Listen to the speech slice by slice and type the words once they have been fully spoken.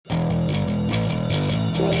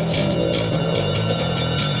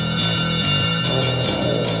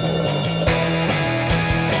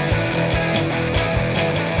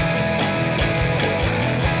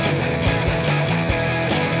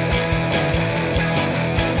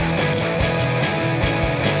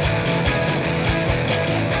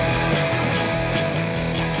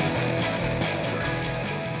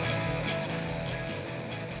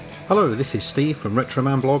Hello, this is Steve from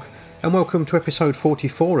Retroman Blog, and welcome to episode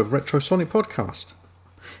 44 of Retrosonic Podcast.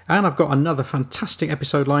 And I've got another fantastic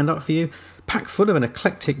episode lined up for you, packed full of an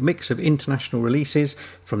eclectic mix of international releases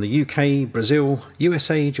from the UK, Brazil,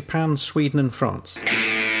 USA, Japan, Sweden and France.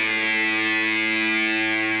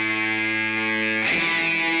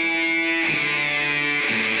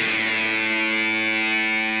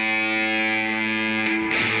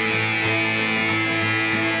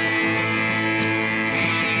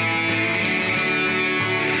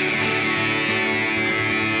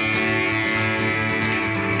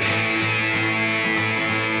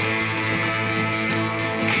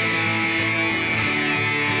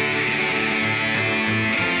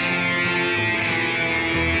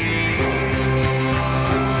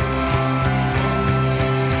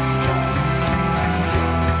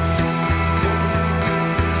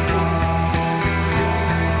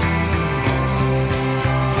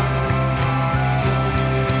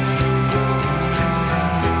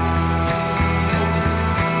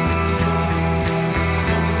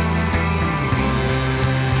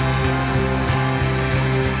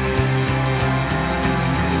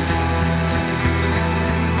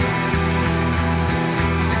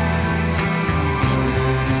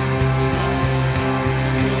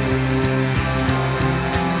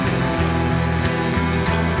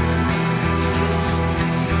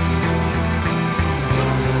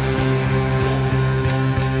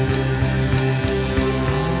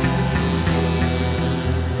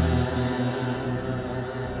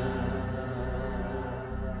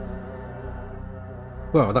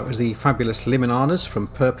 Well, that was the fabulous Liminanas from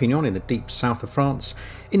Perpignan in the deep south of France,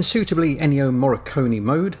 in suitably Ennio Morricone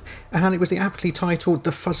mode, and it was the aptly titled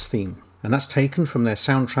The Fuzz Theme, and that's taken from their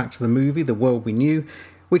soundtrack to the movie The World We Knew,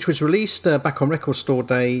 which was released back on Record Store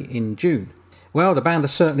Day in June. Well, the band are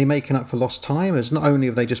certainly making up for lost time, as not only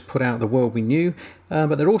have they just put out The World We Knew,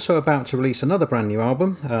 but they're also about to release another brand new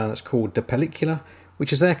album that's called De Pellicula,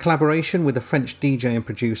 which is their collaboration with the French DJ and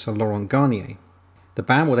producer Laurent Garnier. The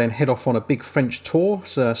band will then head off on a big French tour,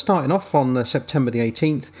 starting off on September the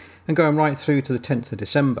 18th and going right through to the 10th of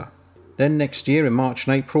December. Then next year in March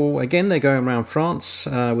and April, again they're going around France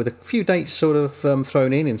with a few dates sort of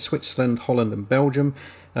thrown in Switzerland, Holland and Belgium.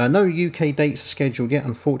 No UK dates are scheduled yet,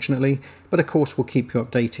 unfortunately, but of course we'll keep you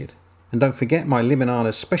updated. And don't forget my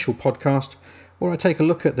Liminanas special podcast, where I take a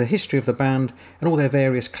look at the history of the band and all their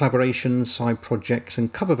various collaborations, side projects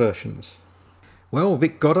and cover versions. Well,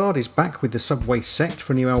 Vic Goddard is back with the Subway set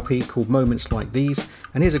for a new LP called Moments Like These,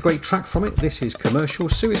 and here's a great track from it. This is Commercial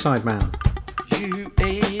Suicide Man. You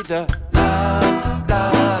either love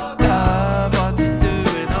what you're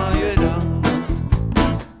doing or you don't.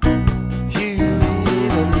 You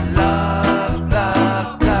either love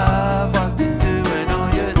what you're doing or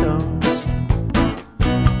you don't.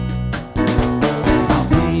 I'll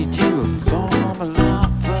read you a formal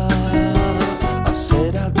offer. I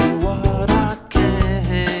said I'll do what I can.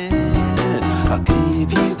 I'll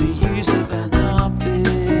give you the use of an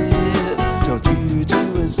office. Told you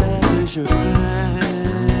to establish your brand.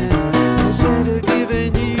 Instead of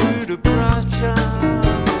giving you the brush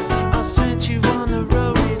up, I sent you on the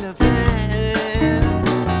road in a van.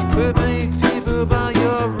 But make people buy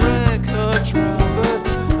your records, Robert.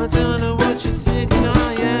 I don't know what you think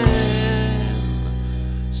I am.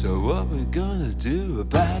 So what we gonna do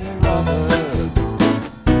about it, Robert?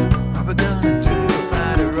 What we gonna do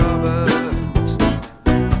about it, Robert?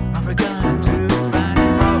 What we gonna do about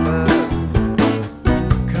it, Robert?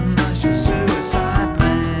 Commercial suicide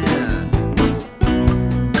man.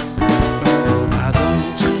 I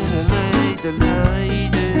don't titillate the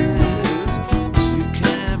ladies, but you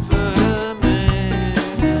can for a man.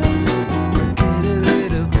 But get a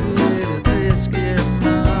little bit of whiskey,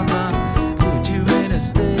 mama, put you in a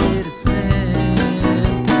state of sin.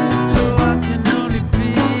 Oh, I can only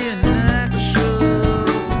be a natural.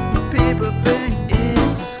 People think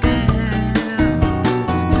it's a scam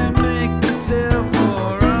to make yourself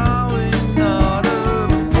more owing not a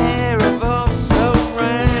pair of also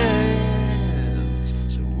rants.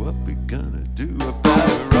 So what we gonna do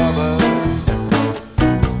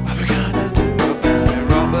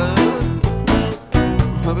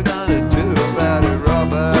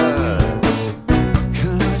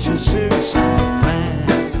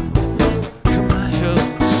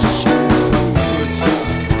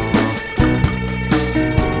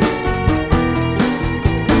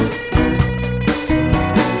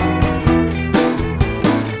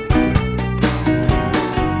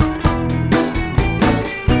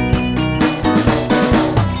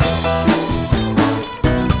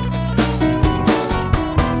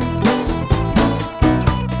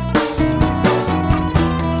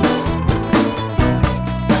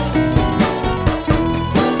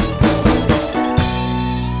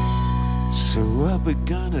what we're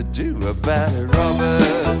gonna do about it,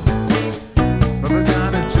 Robert? What we're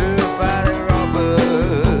gonna do about it,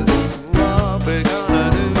 Robert? What we're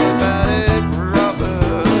gonna do about it,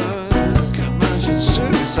 Robert? Commercial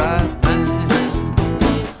suicide man.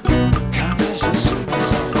 Commercial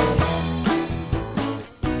suicide man.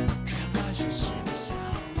 Commercial suicide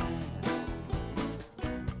man.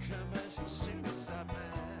 Commercial suicide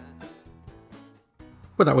man.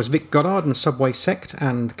 Well, that was Vic Goddard and Subway Sect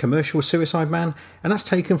and Commercial Suicide Man, and that's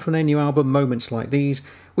taken from their new album Moments Like These,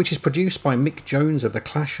 which is produced by Mick Jones of The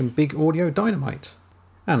Clash and Big Audio Dynamite.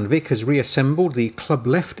 And Vic has reassembled the Club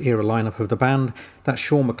Left era lineup of the band. That's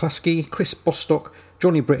Sean McCluskey, Chris Bostock,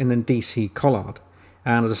 Johnny Britton and DC Collard.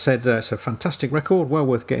 And as I said, it's a fantastic record, well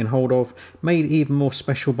worth getting hold of, made even more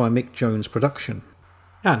special by Mick Jones' production.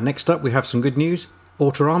 And next up we have some good news.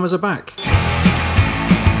 Autoramas are back.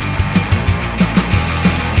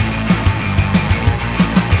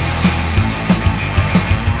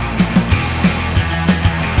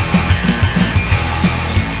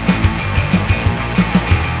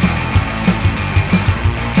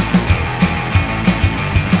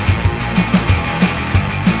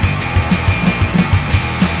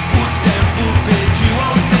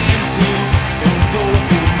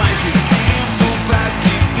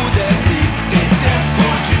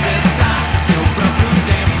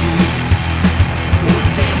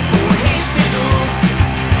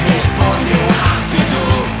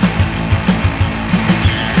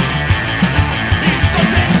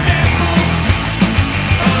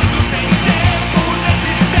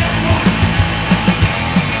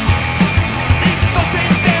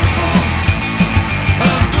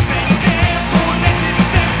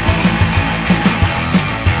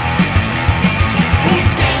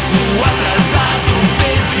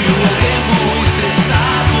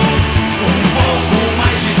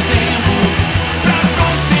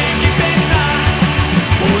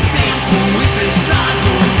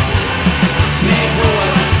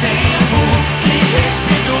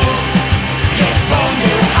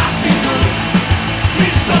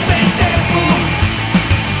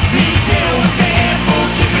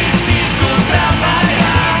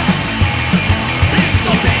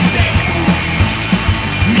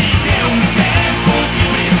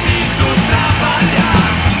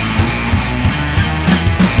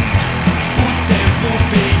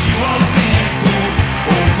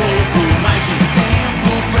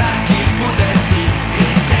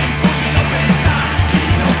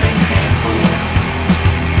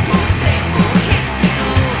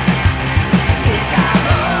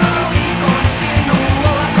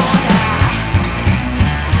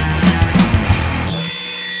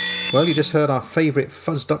 Well, you just heard our favourite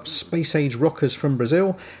fuzzed up space age rockers from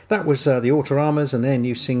Brazil. That was the Autoramas and their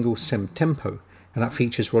new single Sem Tempo, and that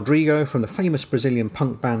features Rodrigo from the famous Brazilian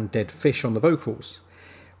punk band Dead Fish on the vocals.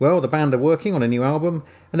 Well, the band are working on a new album,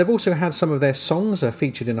 and they've also had some of their songs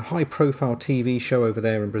featured in a high profile TV show over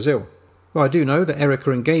there in Brazil. Well, I do know that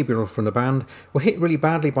Erica and Gabriel from the band were hit really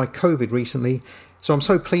badly by COVID recently, so I'm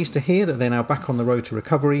so pleased to hear that they're now back on the road to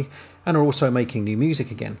recovery and are also making new music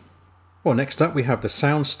again. Well, next up we have the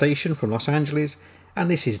Sound Station from Los Angeles,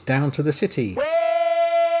 and this is Down to the City. Well,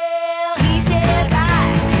 he said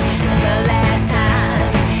bye the last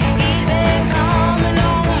time. He's been coming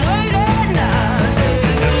on waiting.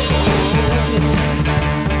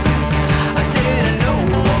 I said no,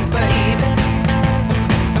 baby.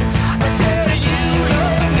 I said you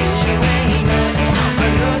love me, you ain't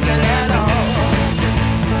nothing at all.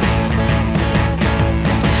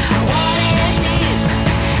 1 and 2,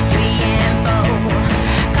 3 and 4.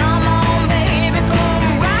 Come on, baby,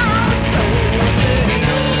 come round the store.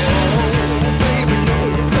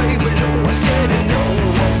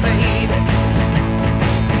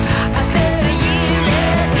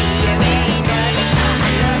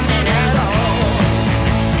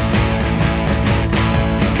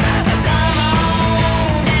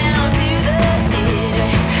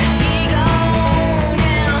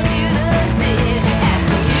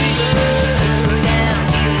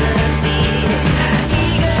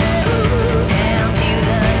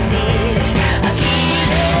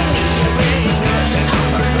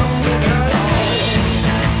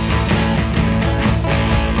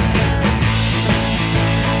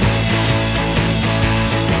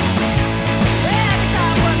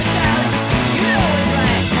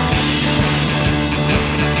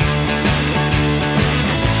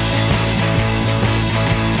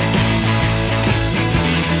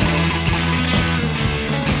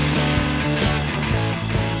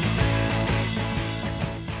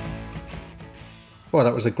 Well,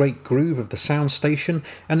 that was the great groove of the Sound Station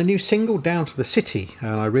and the new single Down to the City.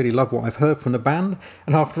 And I really love what I've heard from the band.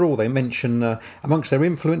 And after all, they mention amongst their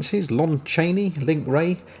influences Lon Chaney, Link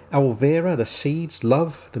Wray, Elvira, The Seeds,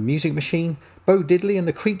 Love, The Music Machine, Bo Diddley and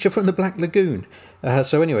The Creature from the Black Lagoon.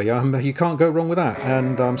 So anyway, you can't go wrong with that.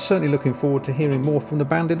 And I'm certainly looking forward to hearing more from the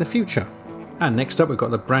band in the future. And next up, we've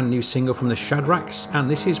got the brand new single from the Shadracks, and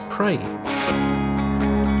this is Pray.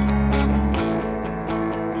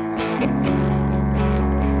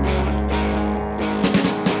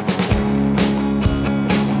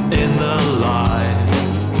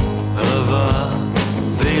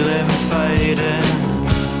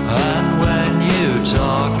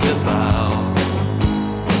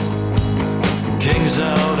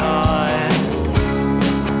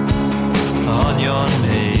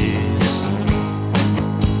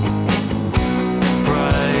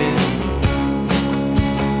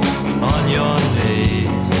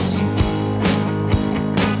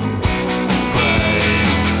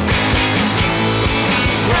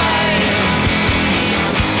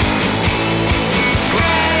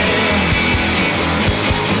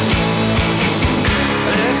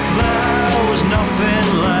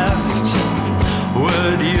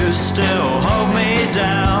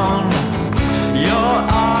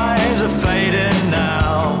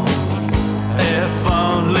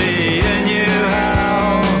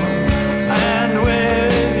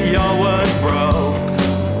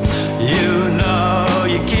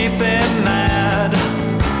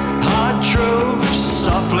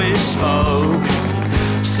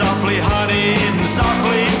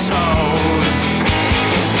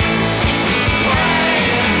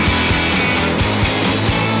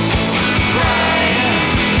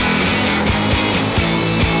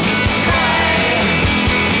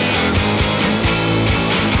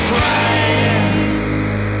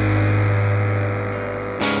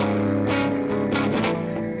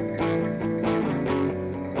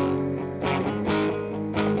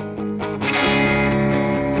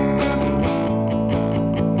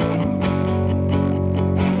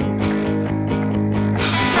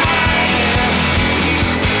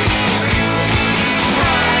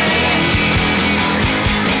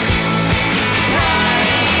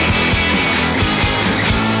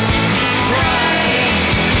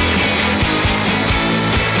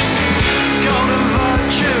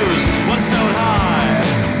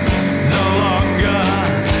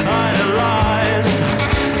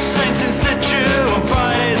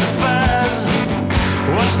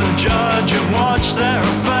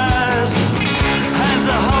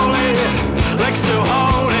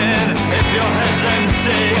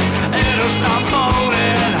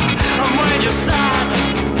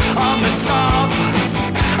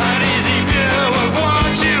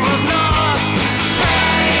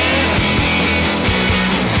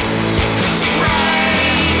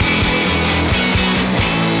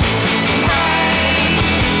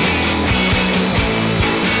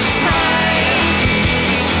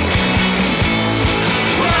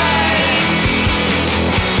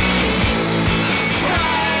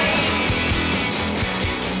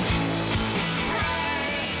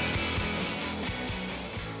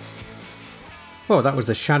 Well, that was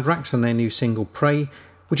the Shadracks and their new single Pray,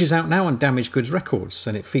 which is out now on Damaged Goods Records,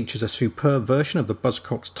 and it features a superb version of the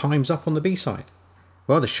Buzzcocks' Time's Up on the B-side.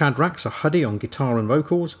 Well, the Shadracks are Huddy on guitar and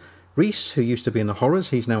vocals, Reese, who used to be in the Horrors,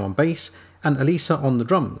 he's now on bass, and Elisa on the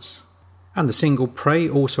drums. And the single Pray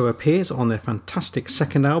also appears on their fantastic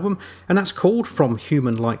second album, and that's called From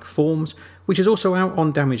Human-Like Forms, which is also out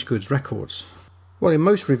on Damaged Goods Records. Well, in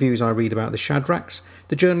most reviews I read about the Shadracks,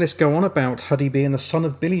 the journalists go on about Huddy being the son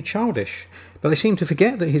of Billy Childish, but they seem to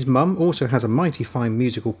forget that his mum also has a mighty fine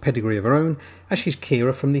musical pedigree of her own, as she's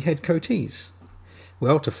Kira from the Head Coatees.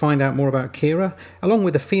 Well, to find out more about Kira, along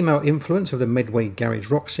with the female influence of the Medway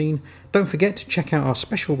garage rock scene, don't forget to check out our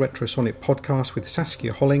special Retrosonic podcast with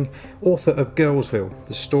Saskia Holling, author of Girlsville,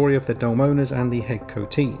 the story of the Delmonas and the Head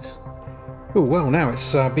Coatees. Oh, well, now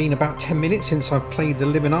it's been about 10 minutes since I've played the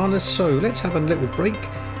Liminanas, so let's have a little break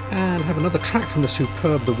and have another track from the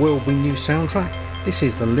superb The World We Knew soundtrack. This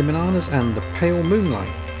is the Liminanas and the Pale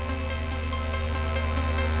Moonlight.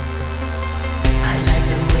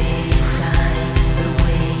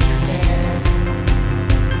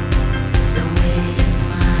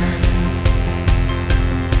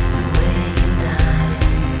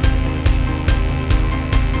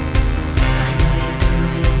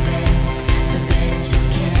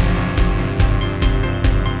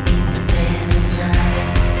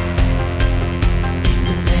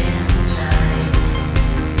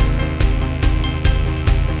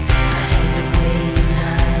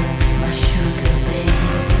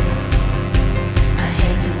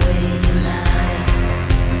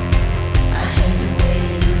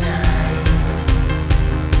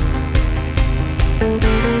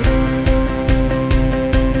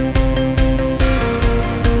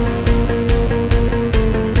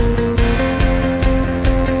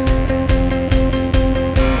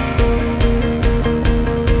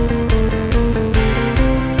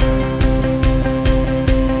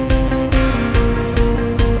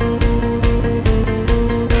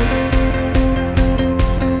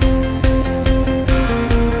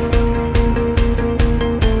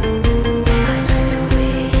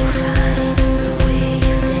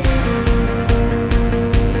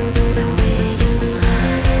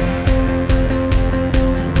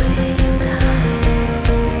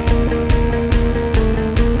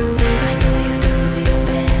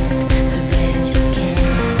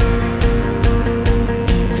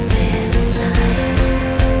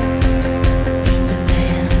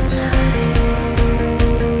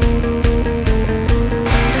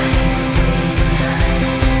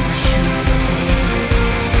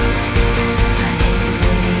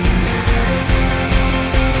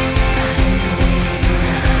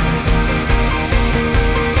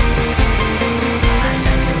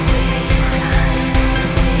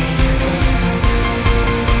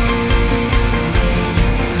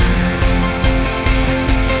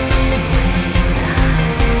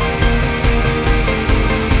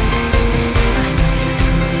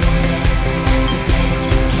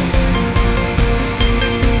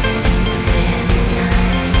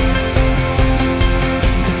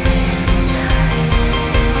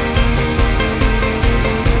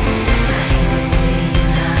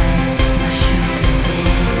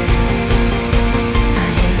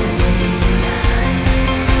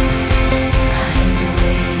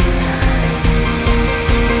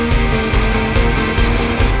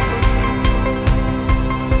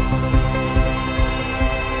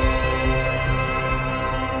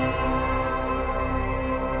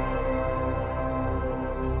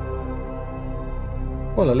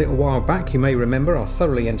 Well, a little while back you may remember our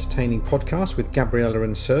thoroughly entertaining podcast with Gabriella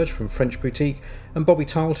and Serge from French Boutique and Bobby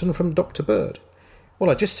Tarleton from Dr. Bird. Well,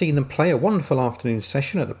 I'd just seen them play a wonderful afternoon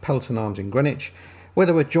session at the Pelton Arms in Greenwich, where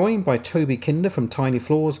they were joined by Toby Kinder from Tiny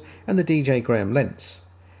Floors and the DJ Graham Lentz.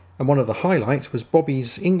 And one of the highlights was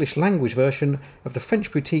Bobby's English language version of the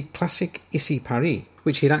French Boutique classic Ici Paris,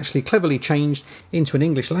 which he'd actually cleverly changed into an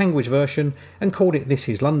English language version and called it This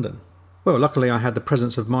Is London. Well, luckily I had the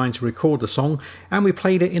presence of mind to record the song and we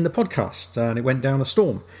played it in the podcast and it went down a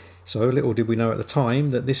storm. So little did we know at the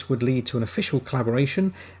time that this would lead to an official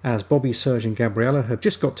collaboration, as Bobby, Serge and Gabriella have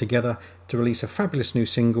just got together to release a fabulous new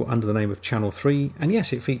single under the name of Channel 3, and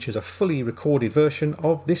yes, it features a fully recorded version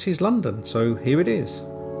of This Is London, so here it is.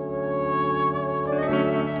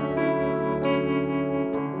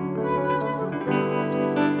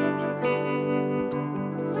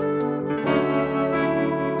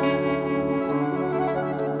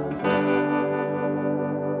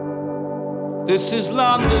 This is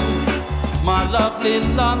London, my lovely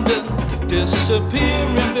London,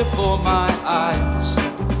 disappearing before my eyes.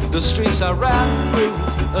 The streets I ran through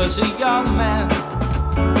as a young man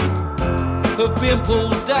have been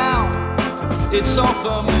pulled down. It's all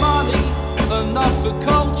for money, enough for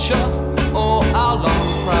culture, or our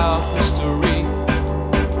long proud history.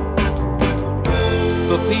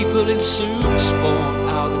 For people in suits born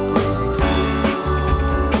out of greed.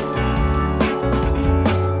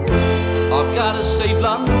 I've gotta save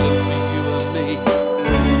London for you and me.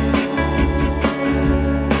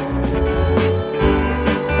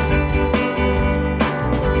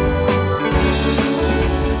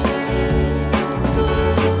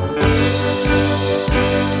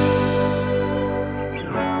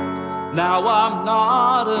 Now I'm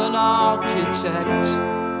not an architect,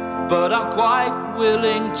 but I'm quite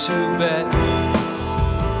willing to bet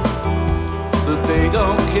that they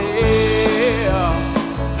don't care.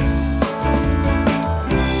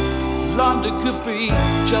 London could be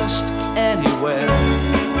just anywhere.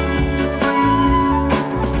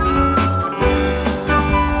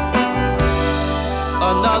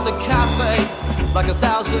 Another cafe like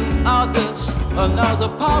 1,000 others, another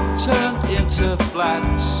pub turned into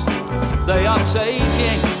flats. They are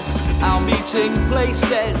taking our meeting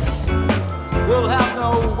places. We'll have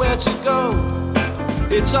nowhere to go.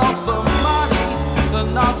 It's all for money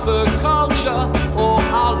and not for culture or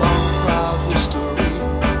our long proud history.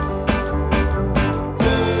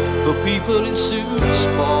 For people in suits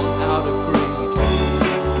born out of greed.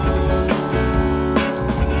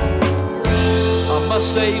 I must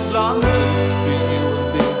save London for you and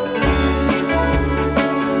me.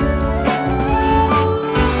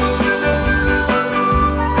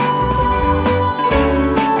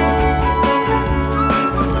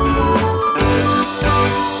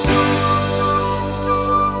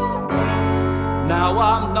 Now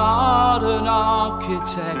I'm not an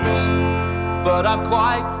architect, but I'm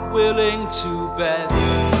quite willing to bet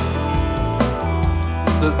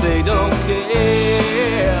that they don't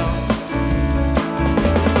care.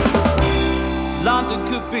 London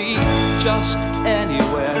could be just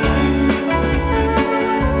anywhere.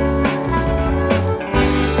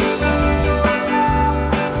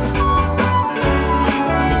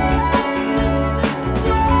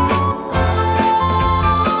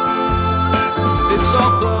 It's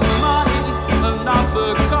all for money and not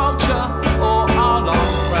for culture or our long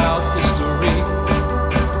proud history.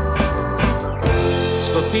 It's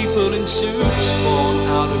for people in suits born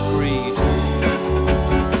out of greed.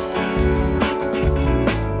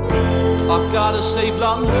 I've gotta save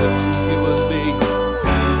London for you and me.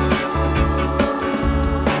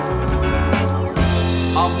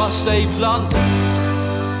 I must save London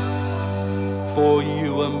for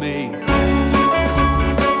you and me.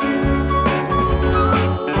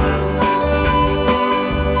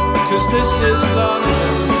 'Cause this is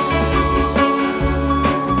London,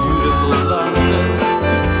 beautiful London.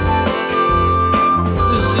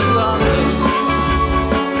 This is London.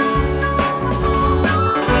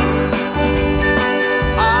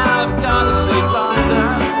 I've gotta save London.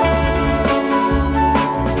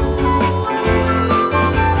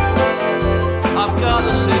 I've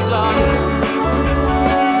gotta save London.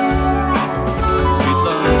 Sweet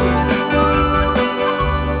London.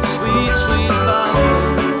 Sweet, sweet London.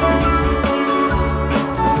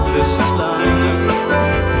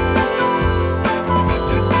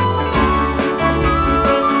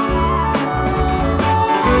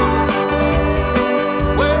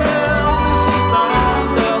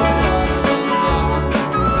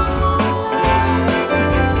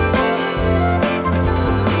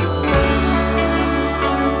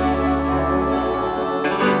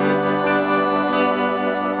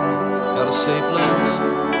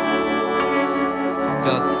 London.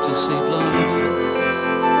 Got to save London.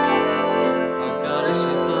 I've got to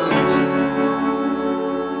save London.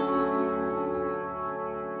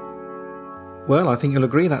 Well, I think you'll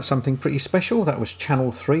agree that's something pretty special. That was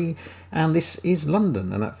Channel 3, and this is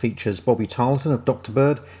London, and that features Bobby Tarleton of Dr.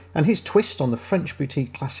 Bird and his twist on the French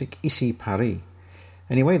boutique classic Ici Paris.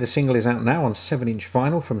 Anyway, the single is out now on 7-inch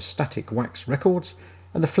vinyl from Static Wax Records,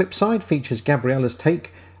 and the flip side features Gabriella's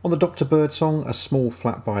take on the Dr. Bird song A Small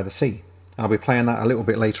Flat by the Sea. I'll be playing that a little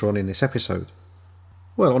bit later on in this episode.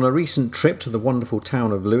 Well, on a recent trip to the wonderful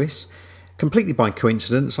town of Lewes, completely by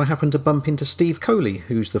coincidence, I happened to bump into Steve Coley,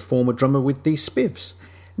 who's the former drummer with These Spivs.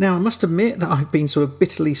 Now, I must admit that I've been sort of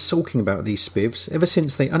bitterly sulking about These Spivs ever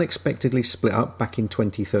since they unexpectedly split up back in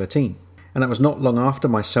 2013. And that was not long after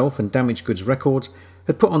myself and Damaged Goods Records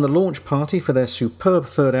had put on the launch party for their superb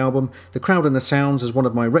third album, The Crowd and the Sounds, as one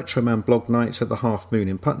of my Retroman blog nights at the Half Moon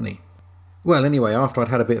in Putney. Well, anyway, after I'd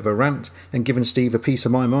had a bit of a rant and given Steve a piece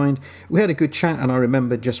of my mind, we had a good chat and I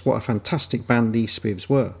remembered just what a fantastic band These Spivs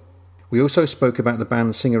were. We also spoke about the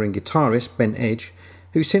band's singer and guitarist, Ben Edge,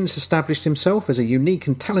 who since established himself as a unique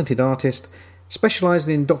and talented artist,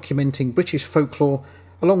 specialising in documenting British folklore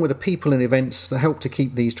along with the people and events that help to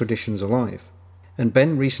keep these traditions alive. And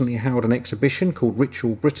Ben recently held an exhibition called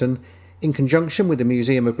Ritual Britain in conjunction with the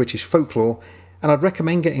Museum of British Folklore, and I'd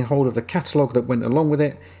recommend getting hold of the catalogue that went along with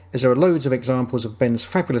it, as there are loads of examples of Ben's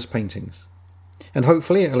fabulous paintings. And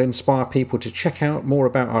hopefully it'll inspire people to check out more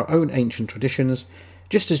about our own ancient traditions,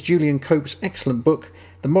 just as Julian Cope's excellent book,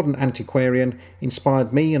 The Modern Antiquarian,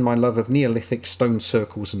 inspired me and my love of Neolithic stone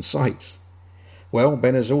circles and sites. Well,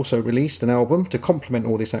 Ben has also released an album to complement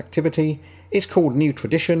all this activity. It's called New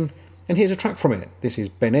Tradition, and here's a track from it. This is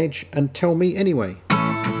Ben Edge and Tell Me Anyway.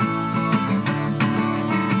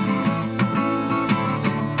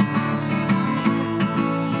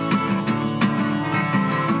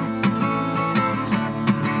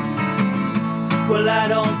 Well, I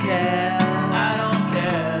don't care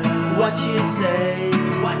what you say,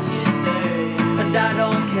 and I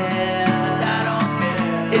don't care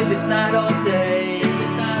if it's night or day.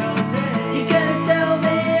 You're gonna tell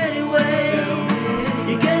me anyway.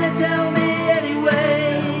 You're gonna tell me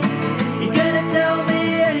anyway. You're gonna tell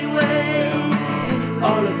me anyway.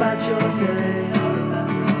 All about your day.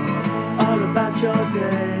 All about your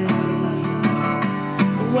day.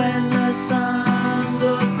 When the sun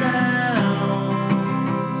goes down,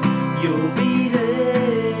 you'll be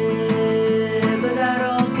there, but I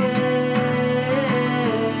don't care.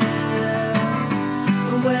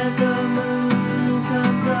 When the moon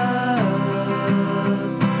comes up,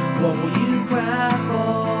 what will you cry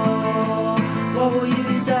for? What will you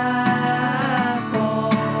die for?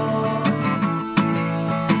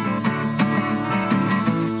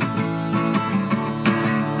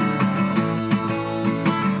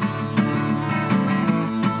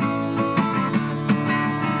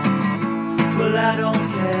 Well, I don't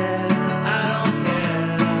care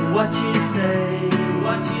what you say,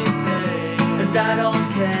 and I don't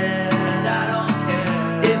care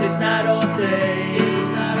if it's night or day.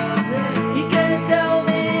 You're gonna tell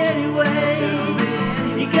me anyway.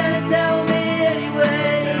 You're gonna tell me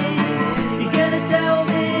anyway. You're gonna tell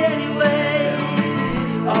me anyway.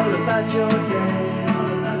 All about your day.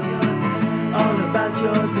 All about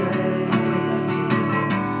your day.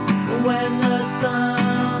 When the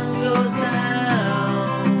sun goes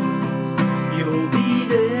down, you'll be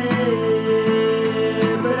there,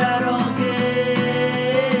 but I don't care.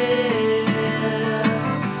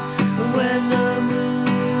 When the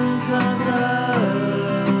moon comes up,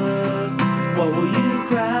 what will you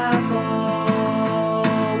cry for?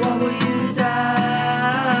 What will you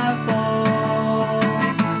die for?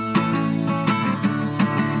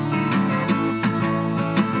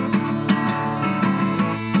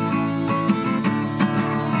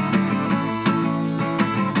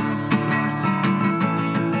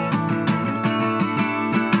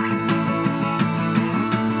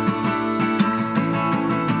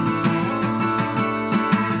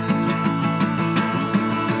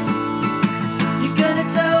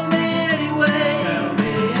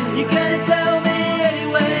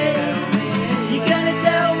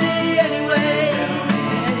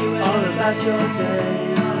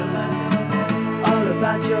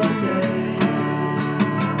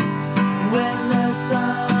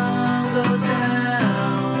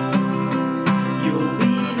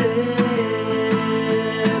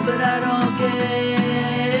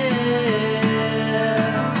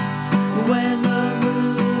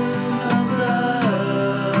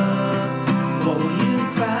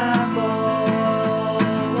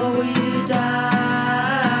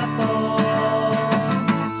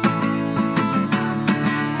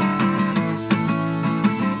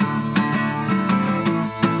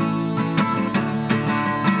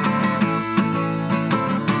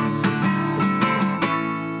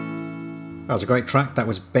 That was a great track. That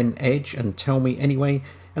was Ben Edge and Tell Me Anyway,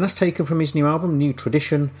 and that's taken from his new album, New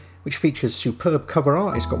Tradition, which features superb cover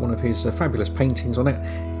art. It's got one of his fabulous paintings on it,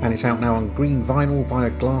 and it's out now on green vinyl via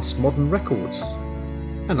Glass Modern Records.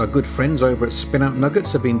 And our good friends over at Spin Out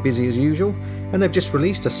Nuggets have been busy as usual, and they've just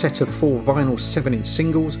released a set of 4 vinyl 7-inch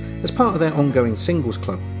singles as part of their ongoing singles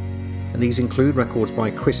club. And these include records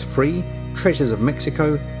by Chris Free, Treasures of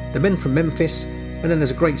Mexico, The Men from Memphis, and then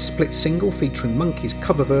there's a great split single featuring Monkeys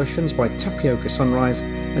cover versions by Tapioca Sunrise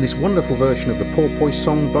and this wonderful version of the Porpoise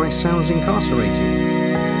song by Sounds Incarcerated.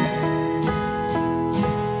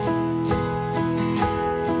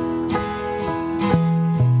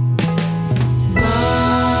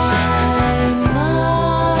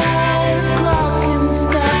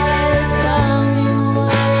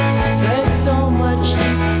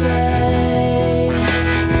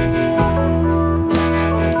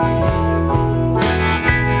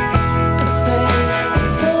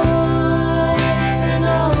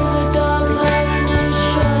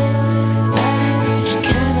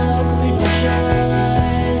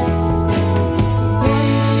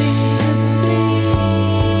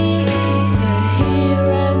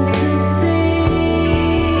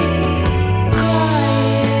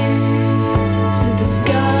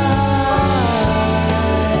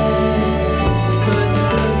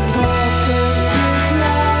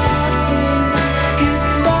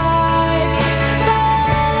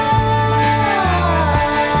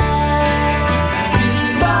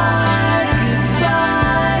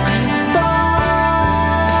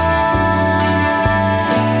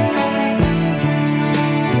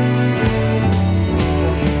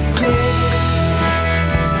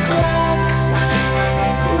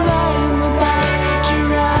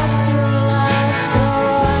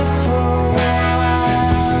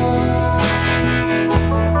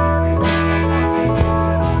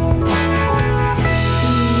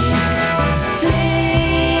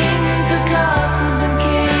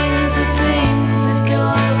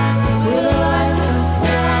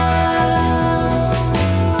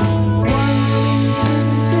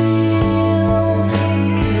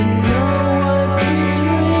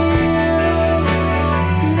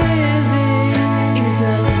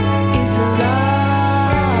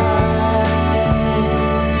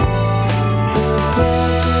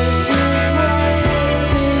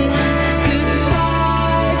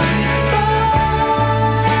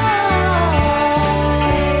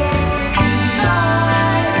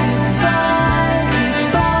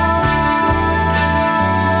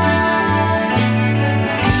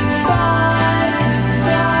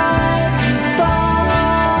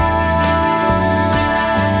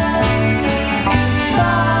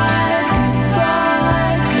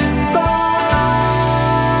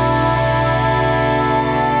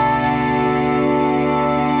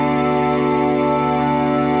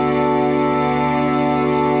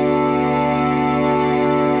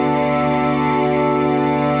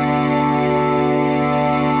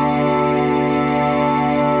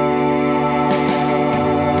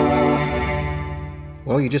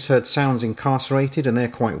 Well, you just heard Sounds Incarcerated and their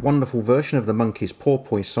quite wonderful version of the Monkeys'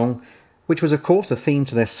 Porpoise song, which was of course a theme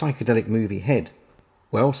to their psychedelic movie Head.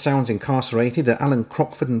 Well, Sounds Incarcerated are Alan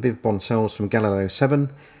Crockford and Viv Boncells from Galileo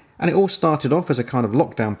 7, and it all started off as a kind of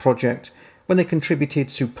lockdown project when they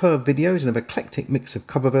contributed superb videos and an eclectic mix of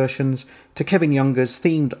cover versions to Kevin Younger's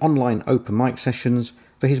themed online open mic sessions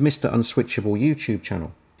for his Mr. Unswitchable YouTube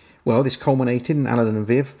channel. Well, this culminated in Alan and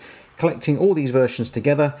Viv collecting all these versions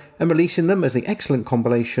together and releasing them as the excellent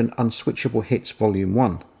compilation Unswitchable Hits Volume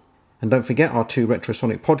 1. And don't forget our 2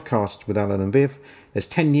 Retrosonic podcasts with Alan and Viv. There's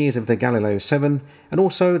 10 years of the Galileo 7 and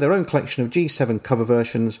also their own collection of G7 cover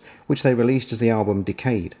versions which they released as the album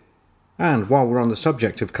Decade. And while we're on the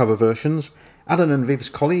subject of cover versions, Alan and Viv's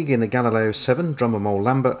colleague in the Galileo 7, drummer Mole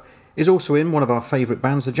Lambert, is also in one of our favourite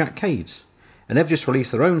bands, the Jack Cades. And they've just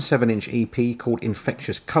released their own 7-inch EP called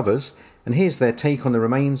Infectious Covers, and here's their take on the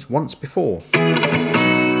Remains' Once Before.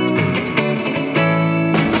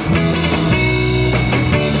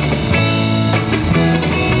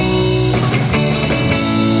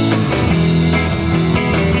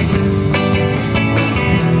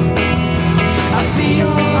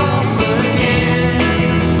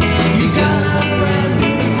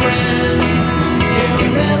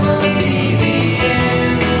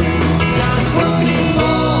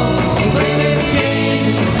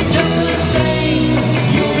 Just a shame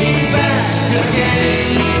you'll be back again.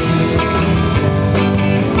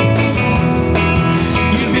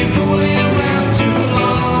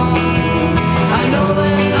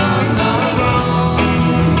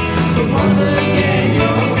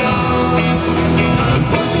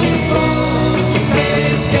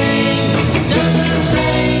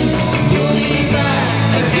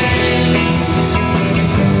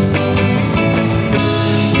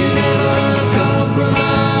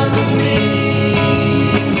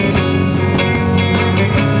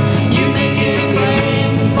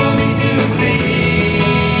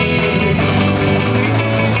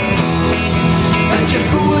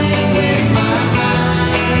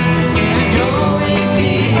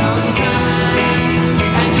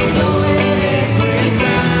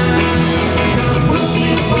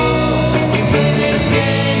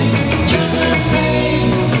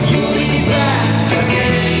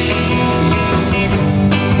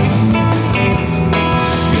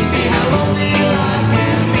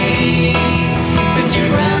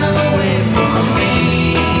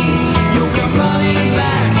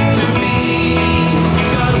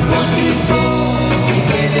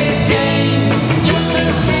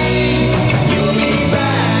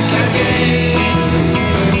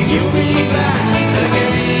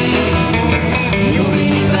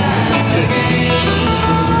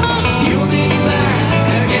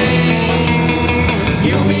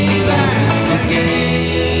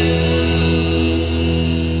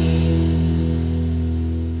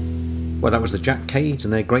 Well, that was the Jack Cades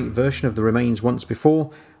and their great version of The Remains Once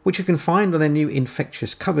Before, which you can find on their new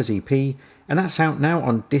Infectious Covers EP, and that's out now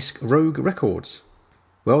on Disc Rogue Records.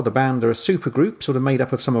 Well, the band are a supergroup sort of made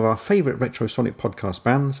up of some of our favourite Retrosonic podcast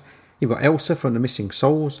bands. You've got Elsa from the Missing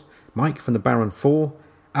Souls, Mike from the Baron 4,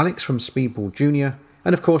 Alex from Speedball Jr.,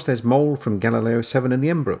 and of course there's Mole from Galileo 7 and the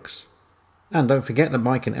Embrooks. And don't forget that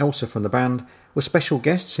Mike and Elsa from the band were special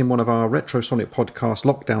guests in one of our Retrosonic podcast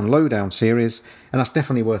Lockdown Lowdown series, and that's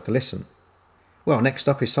definitely worth a listen. Well, next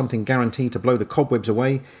up is something guaranteed to blow the cobwebs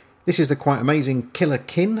away. This is the quite amazing Killer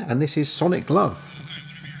Kin, and this is Sonic Love.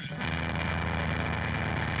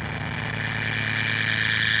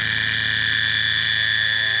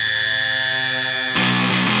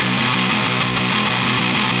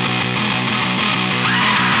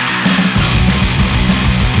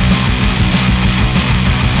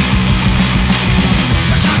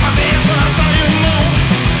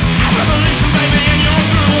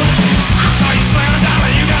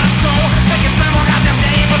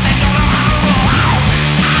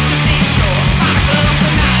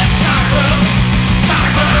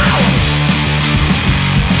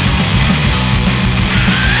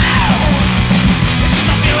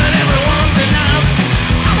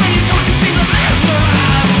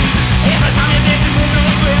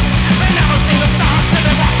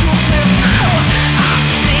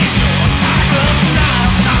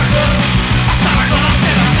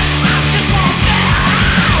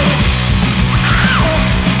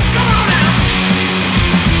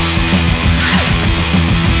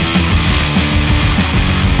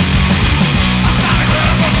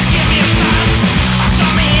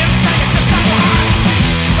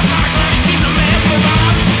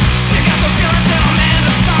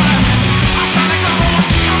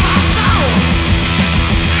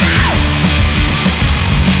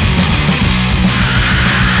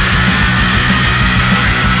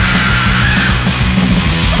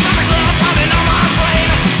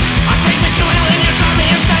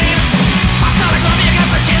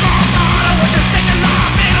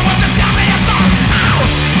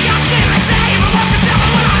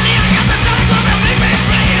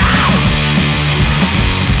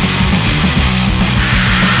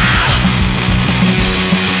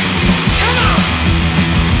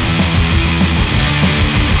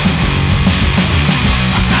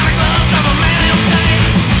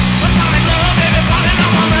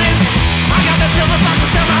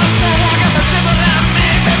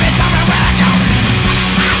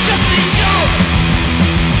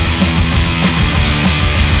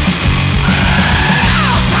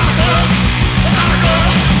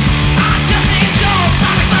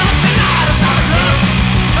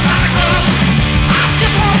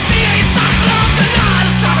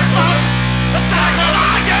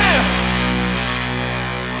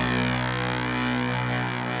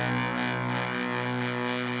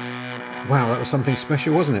 Wow, that was something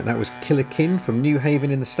special, wasn't it? That was Killer Kin from New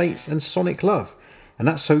Haven in the States and Sonic Love. And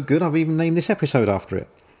that's so good I've even named this episode after it.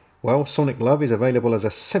 Well, Sonic Love is available as a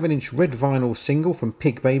 7-inch red vinyl single from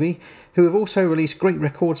Pig Baby, who have also released great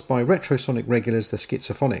records by Retrosonic regulars the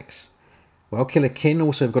Schizophonics. Well, Killer Kin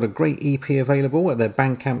also have got a great EP available at their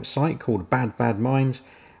Bandcamp site called Bad Bad Minds,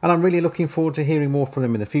 and I'm really looking forward to hearing more from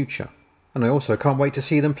them in the future. And I also can't wait to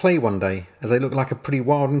see them play one day, as they look like a pretty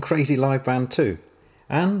wild and crazy live band too.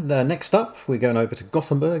 And next up, we're going over to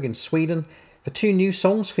Gothenburg in Sweden for 2 new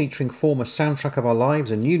songs featuring former Soundtrack of Our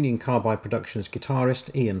Lives and Union Carbide Productions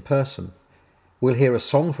guitarist Ian Person. We'll hear a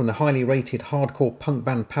song from the highly rated hardcore punk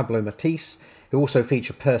band Pablo Matisse, who also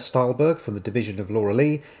feature Per Stahlberg from the Division of Laura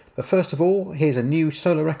Lee. But first of all, here's a new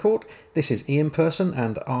solo record. This is Ian Person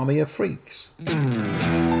and Army of Freaks.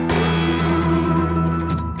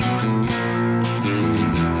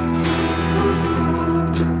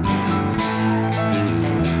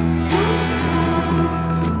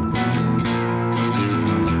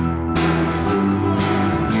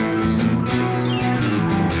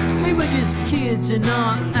 In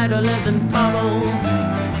our adolescent bubble,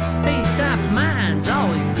 spaced out minds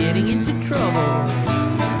always getting into trouble.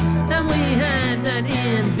 Then we had that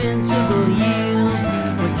invincible youth,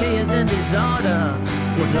 where chaos and disorder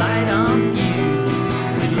would light our fuse.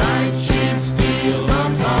 We light, cheat, steal, or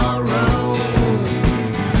borrow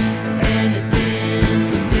anything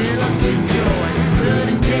to fill us with joy.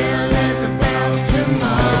 Couldn't care less about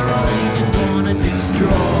tomorrow. We just wanna destroy.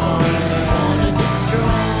 Just wanna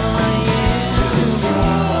destroy.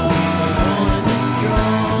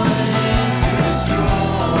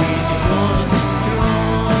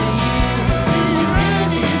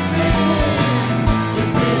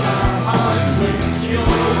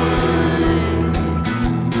 Joy.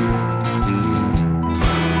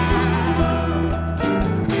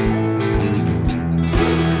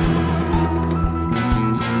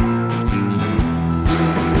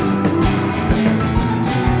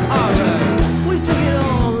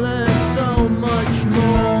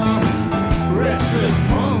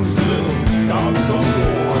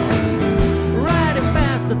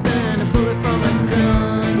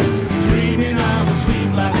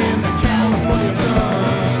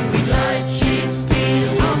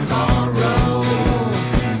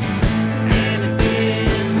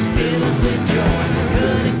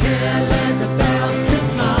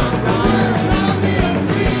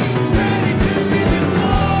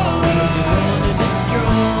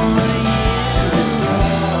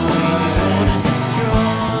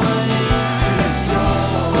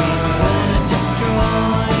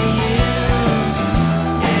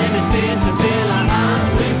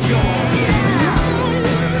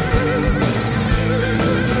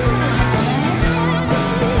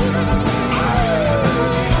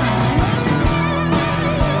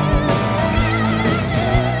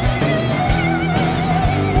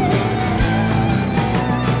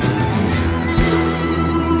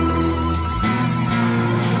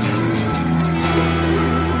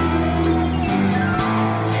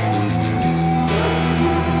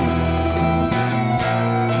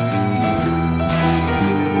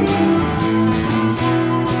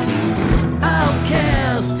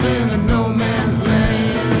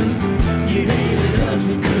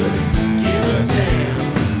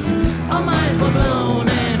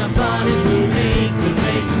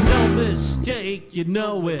 weak, you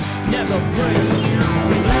know it never breaks.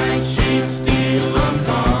 Blank sheet steel on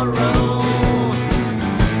borrow.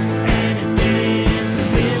 Anything to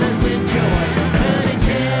fill us with joy. Couldn't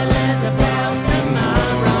care less about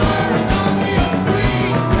tomorrow. Don't be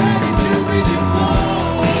freaks ready to be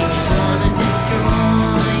deployed. We just wanna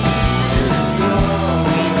destroy you. To destroy.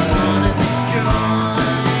 We just wanna destroy.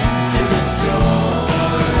 To destroy.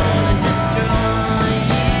 Destroy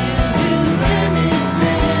you. To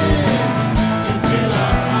anything to fill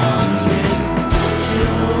our hearts with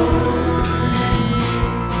joy.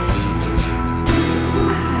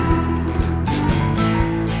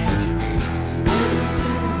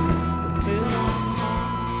 Fill our hearts with joy. Fill our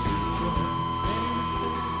minds.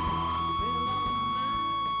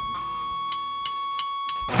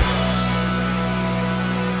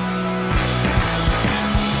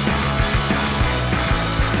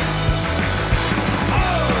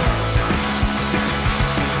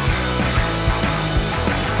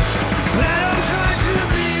 Let 'em try to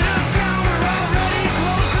beat us down, we're already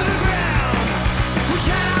close to the ground. We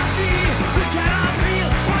cannot see, we cannot feel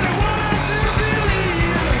what they want us to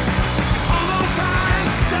believe. All those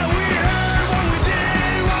times that we heard what we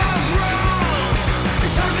did was wrong.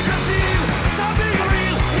 It's hard to conceive something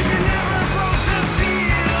real if you never broke the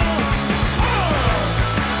seal.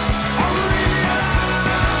 Are we really alive?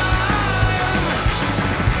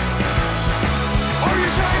 Are you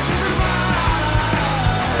trying to survive?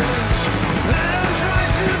 Let 'em try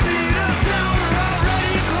to beat us down, we're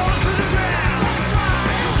already close to the ground. We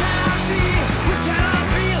cannot see, we cannot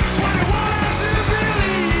feel what they want us to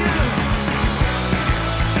believe.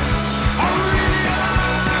 Are we really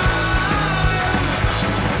alive?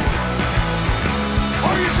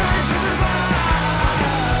 Are you trying to survive?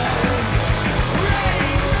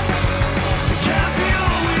 Race, it can't be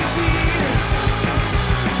all we see.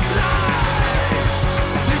 Lies,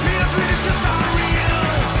 they feed us with it's just not real.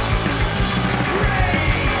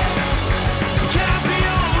 Race, it can't be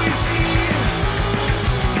all we see.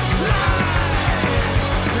 Lies,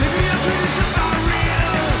 they feed us with it's just not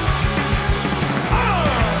real.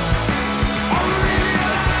 Are we really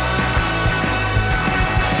alive?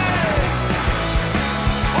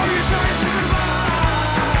 Are you trying to survive?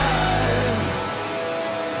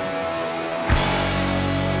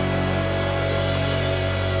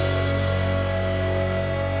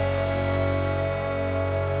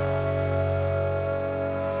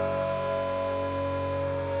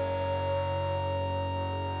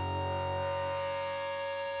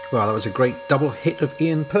 Well, that was a great double hit of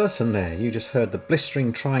Ian Person there. You just heard the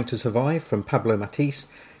blistering Trying to Survive from Pablo Matisse,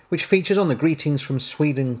 which features on the Greetings from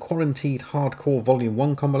Sweden Quarantined Hardcore Volume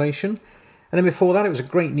 1 compilation. And then before that, it was a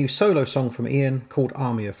great new solo song from Ian called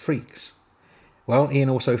Army of Freaks. Well, Ian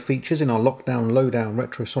also features in our Lockdown Lowdown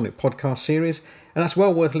Retrosonic podcast series, and that's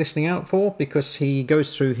well worth listening out for because he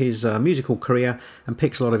goes through his musical career and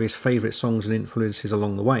picks a lot of his favourite songs and influences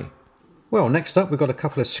along the way. Well, next up we've got a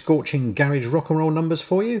couple of scorching garage rock and roll numbers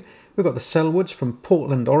for you. We've got the Selwoods from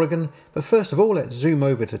Portland, Oregon, but first of all let's zoom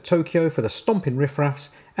over to Tokyo for the Stompin' Riffraffs,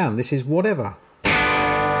 and this is Whatever.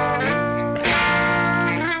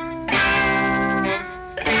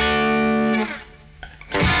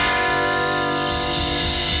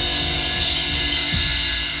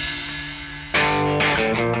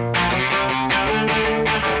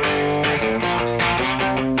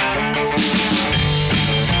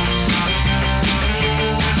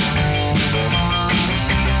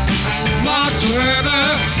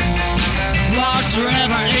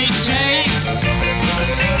 Whatever it takes.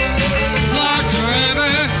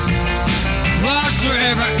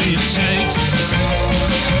 Whatever it takes.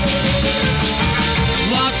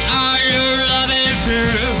 What are you loving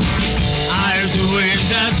through? I'll do it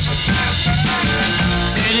that.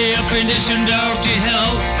 City up in this dirty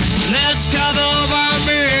hell. Let's come over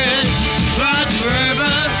me.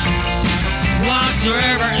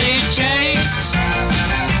 Whatever it takes.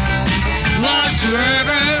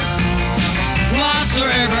 Whatever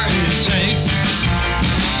it takes.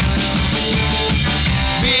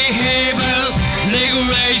 Behavior,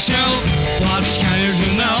 regulation, what can you do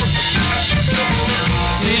now?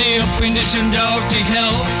 City up in this dirty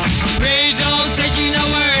hell. Please don't take it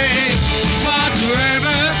away.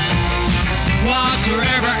 Whatever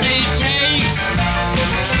it takes.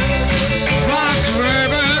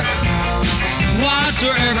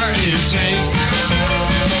 Whatever it takes.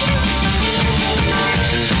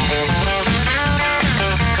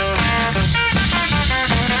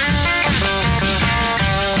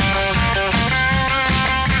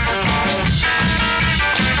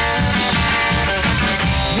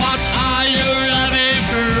 What are you loving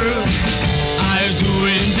for? I'll do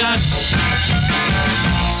it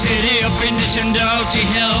in this and dirty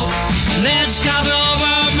hell that's come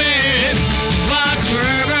over me.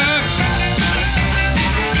 Whatever,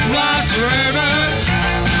 whatever,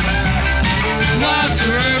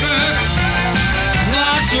 whatever,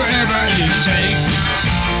 whatever it takes.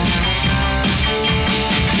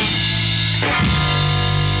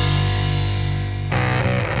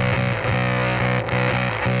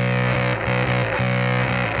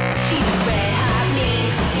 She's a red hot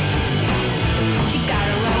mix. She got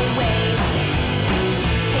her own ways.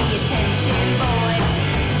 Pay attention, boy,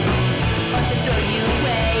 or she'll throw you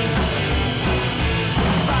away.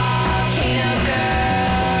 Volcano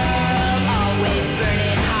girl, always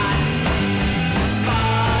burning hot.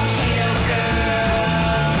 Volcano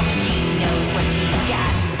girl, she knows what she's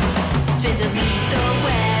got. Spins a lethal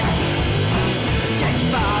web, search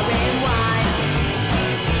far and wide.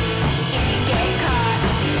 If you get caught,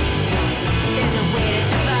 there's no way to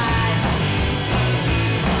survive.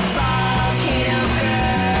 Volcano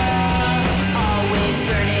girl, always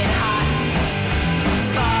burning hot.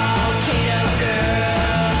 Volcano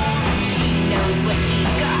girl, she knows what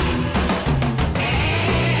she's got.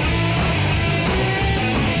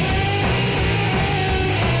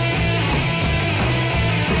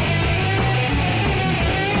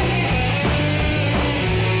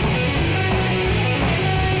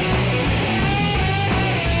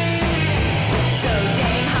 So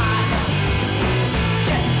dang hot,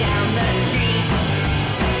 strutting down the street.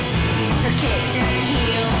 Her kitten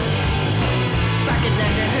heels, sparking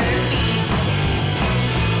under her feet.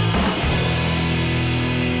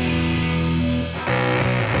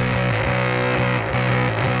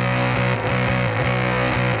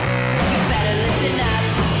 You better listen up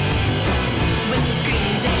when she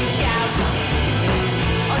screams and shouts,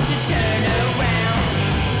 or she'll turn around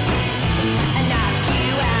and knock you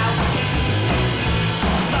out.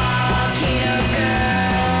 Volcano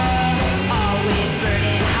girl, always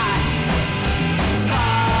burning hot.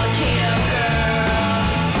 Volcano girl,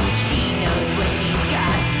 she knows what she's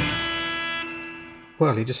got.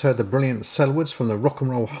 Well, you just heard the brilliant Selwoods from the rock and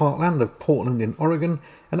roll heartland of Portland in Oregon,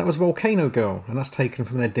 and that was Volcano Girl, and that's taken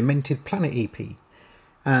from their Demented Planet EP.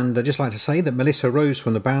 And I'd just like to say that Melissa Rose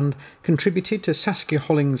from the band contributed to Saskia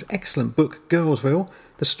Holling's excellent book Girlsville,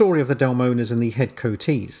 the story of the Delmonas and the Head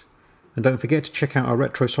Coatees. And don't forget to check out our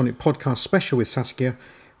Retrosonic podcast special with Saskia,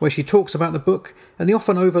 where she talks about the book and the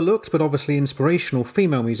often overlooked but obviously inspirational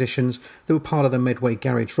female musicians that were part of the Medway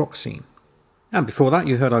garage rock scene. And before that,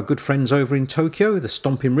 you heard our good friends over in Tokyo, the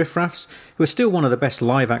Stomping Riff Raffs, who are still one of the best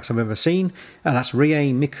live acts I've ever seen. And that's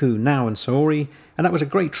Rie, Miku, Nao and Saori. And that was a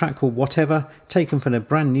great track called Whatever, taken from their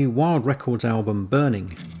brand new Wild Records album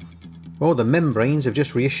Burning. Well, the Membranes have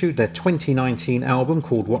just reissued their 2019 album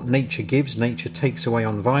called What Nature Gives, Nature Takes Away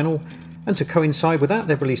on vinyl. And to coincide with that,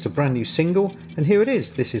 they've released a brand new single. And here it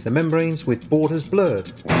is. This is the Membranes with Borders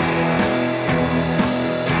Blurred. Whatever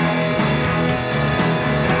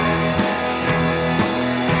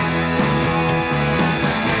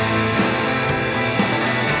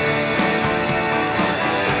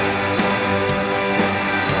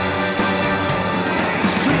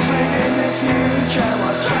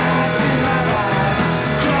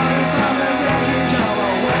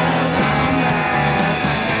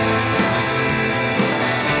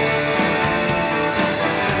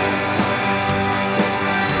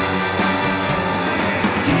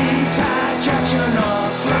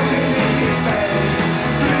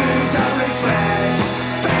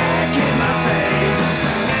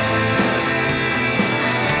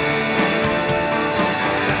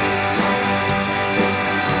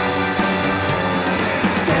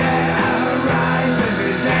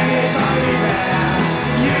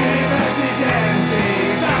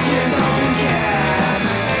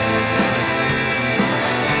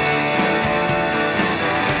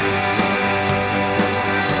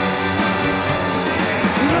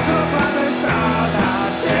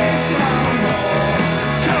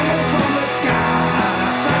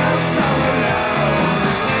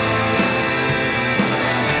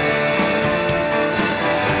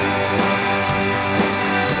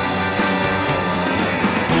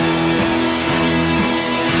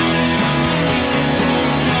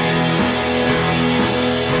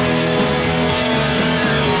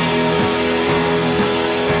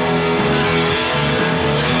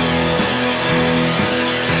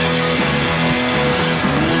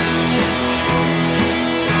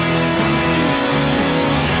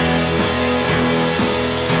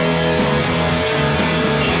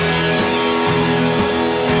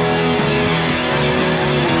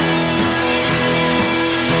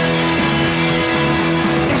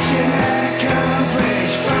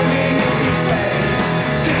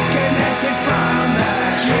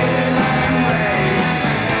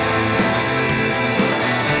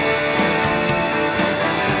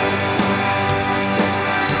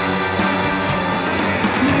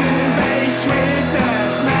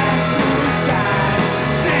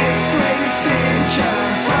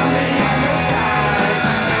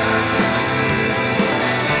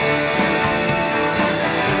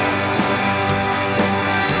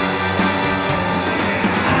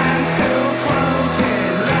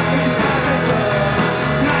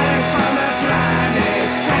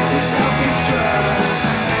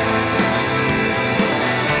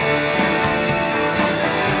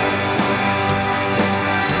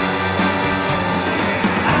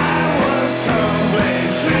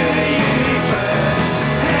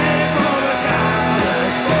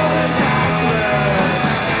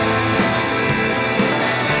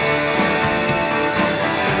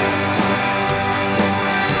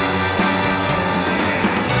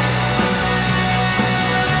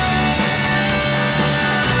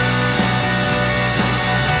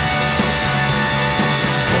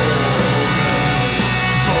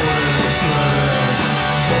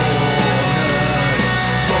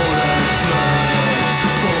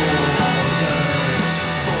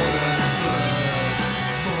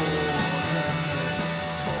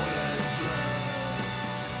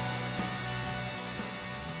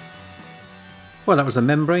Well, that was the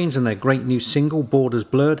Membranes and their great new single, Borders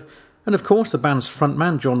Blurred. And of course, the band's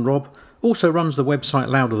frontman, John Robb, also runs the website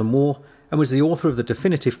Louder Than War and was the author of the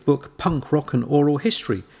definitive book Punk Rock and Oral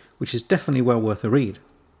History, which is definitely well worth a read.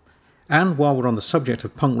 And while we're on the subject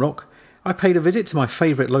of punk rock, I paid a visit to my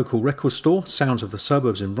favourite local record store, Sounds of the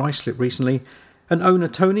Suburbs in Ruislip recently, and owner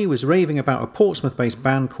Tony was raving about a Portsmouth-based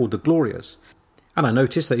band called the Glorias. And I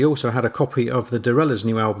noticed that he also had a copy of the Dorellas'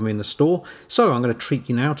 new album in the store, so I'm going to treat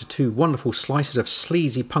you now to two wonderful slices of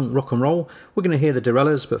sleazy punk rock and roll. We're going to hear the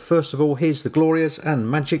Dorellas, but first of all, here's the Glorias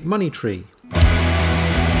and Magic Money Tree.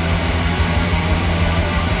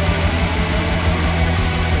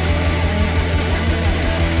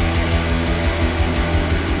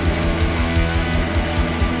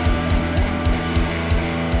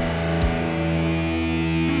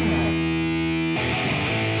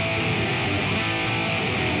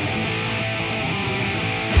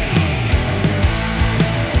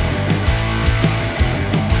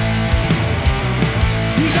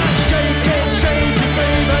 You got shake it,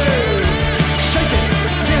 baby. Shake it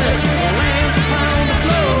till it lands upon the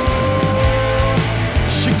floor.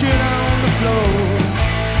 Shake it on the floor.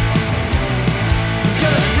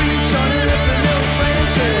 Just reach on up in those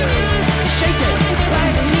branches. Shake it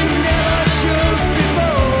like you never shook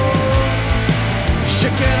before.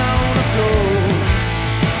 Shake it on the floor.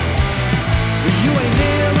 You ain't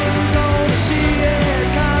never gonna see it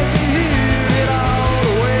 'cause they hear it all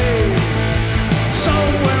the way.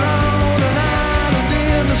 Somewhere on an island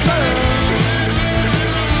in the sun,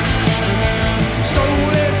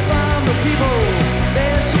 stole it from the people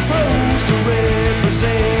they're supposed to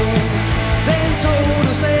represent. Then told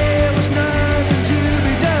us there was nothing to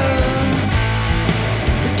be done.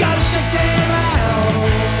 We gotta shake them out.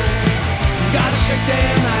 We gotta shake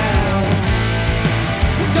them out.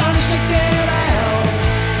 We're gonna shake them out.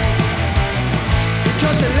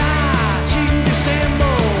 Because they lie, cheat and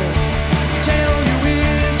dissemble. Tell you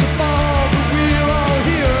it's a fall, but we're all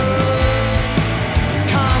here.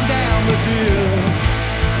 Calm down, my dear.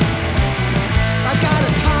 I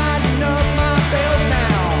gotta tighten up my belt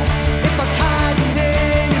now. If I tighten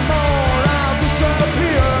anymore, I'll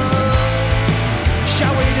disappear.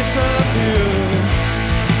 Shall we disappear?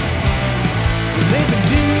 They've been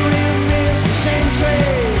doing this for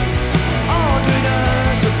centuries, ordering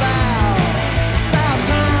us about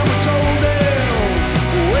time we told them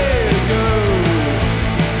where to go.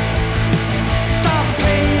 Stop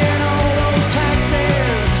paying all those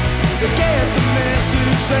taxes to get the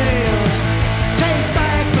message then. Take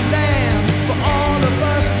back the land for all of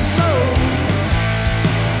us to sow.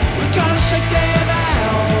 We're gonna shake them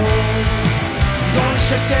out. Gonna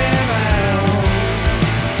shake them out.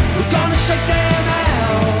 We're gonna shake them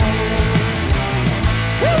out.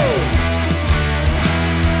 Woo!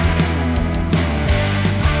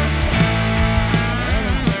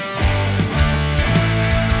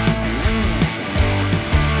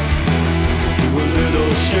 Do a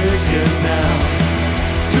little shaking now.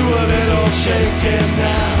 Do a little shaking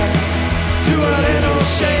now. Do a little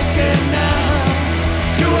shaking now.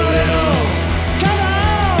 Do a little. Come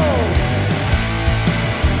on!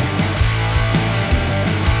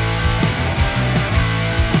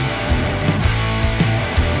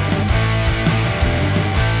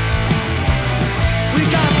 We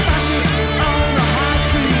got fascists on the high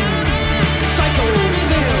street, psychos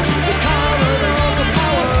in the corridors of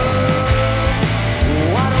power.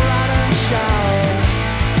 What a ride and shout.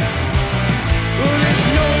 Well, it's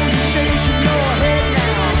no use shaking your head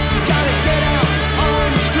now. You gotta get out on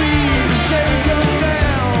the street and shake 'em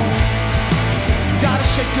down. You gotta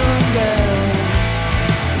shake 'em down.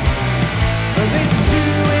 And they've been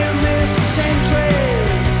doing this for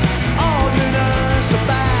centuries, ordering us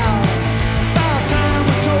about time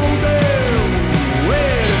we told them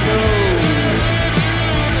where to go.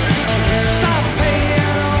 Stop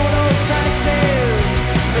paying all those taxes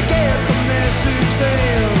to get the message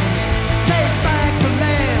then. Take back the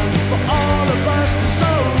land for all of us to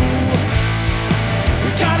sow. We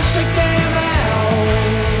gotta shake them out.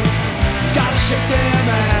 Gotta shake them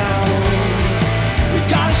out. We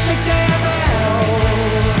gotta shake them out.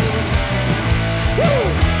 Woo!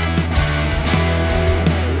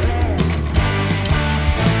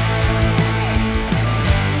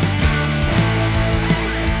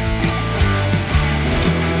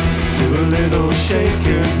 Do a little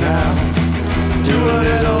shaking now. Do a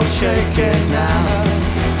little shaking now.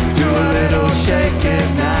 Do a little shaking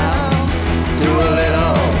now. Do a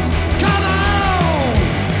little. Come on!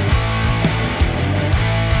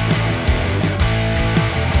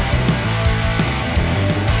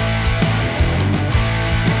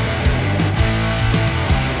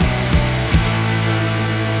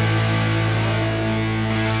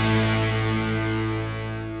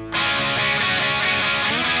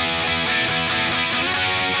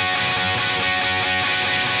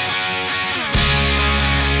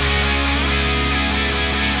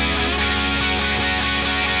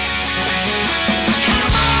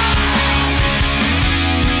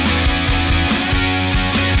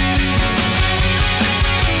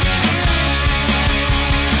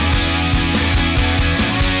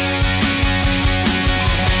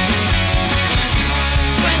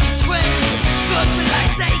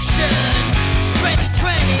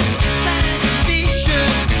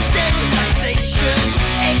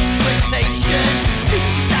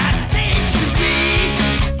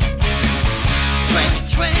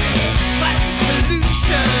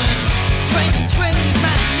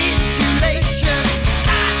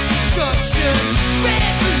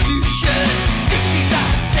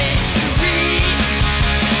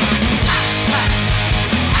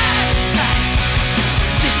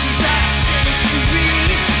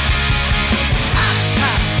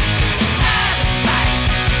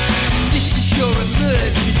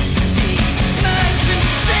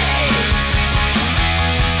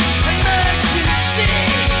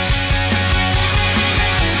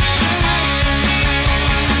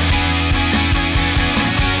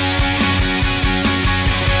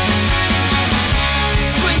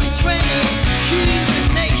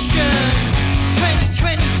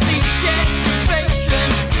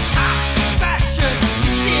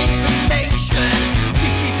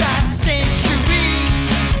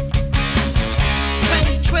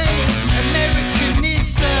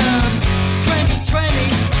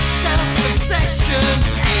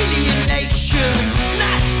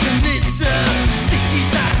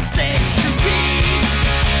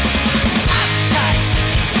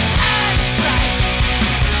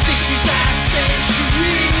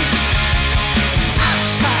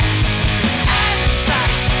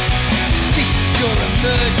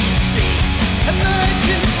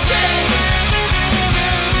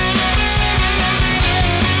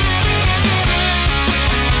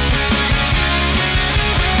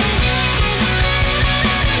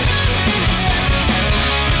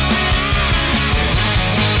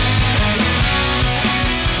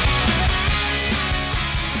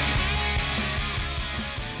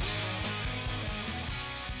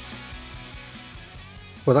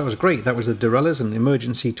 Well, that was great. That was the Dorellas and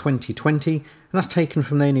Emergency 2020, and that's taken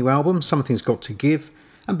from their new album, Something's Got to Give.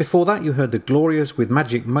 And before that, you heard the Glorias with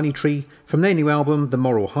Magic Money Tree from their new album, The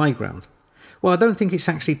Moral High Ground. Well, I don't think it's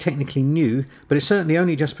actually technically new, but it's certainly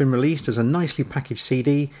only just been released as a nicely packaged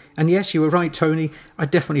CD, and yes, you were right, Tony, I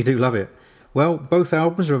definitely do love it. Well, both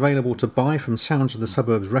albums are available to buy from Sounds of the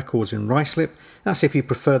Suburbs Records in Ruislip. That's if you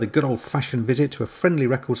prefer the good old-fashioned visit to a friendly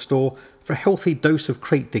record store for a healthy dose of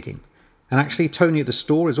crate digging. And actually, Tony at the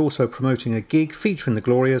store is also promoting a gig featuring the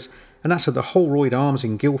Glorias, and that's at the Holroyd Arms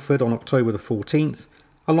in Guildford on October the 14th,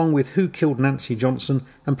 along with Who Killed Nancy Johnson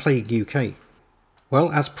and Plague UK.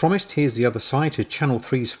 Well, as promised, here's the other side to Channel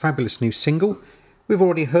 3's fabulous new single. We've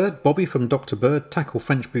already heard Bobby from Dr. Bird tackle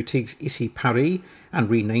French Boutique's Ici Paris and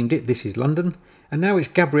renamed it This Is London, and now it's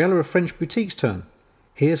Gabriella of French Boutique's turn.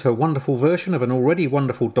 Here's her wonderful version of an already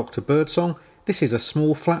wonderful Dr. Bird song. This is A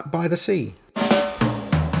Small Flat by the Sea.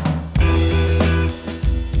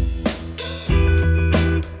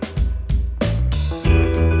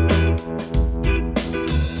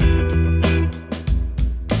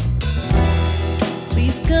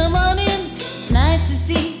 Please come on in, it's nice to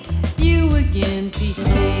see you again. Please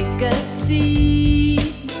take a seat.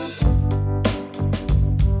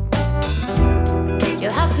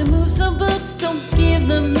 You'll have to move some books, don't give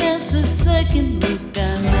the mess a second look.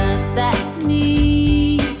 I'm not that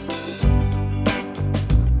neat.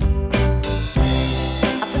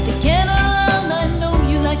 I put the kettle on, I know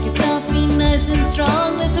you like your coffee nice and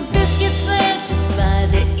strong. There's some biscuits there just by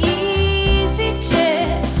the easy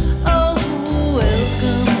chair. Oh,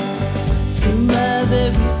 welcome to my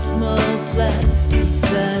very small flat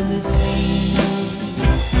beside the sea.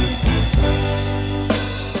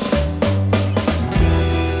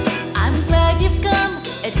 I'm glad you've come.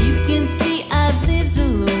 As you can see, I've lived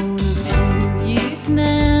alone a few years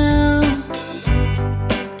now.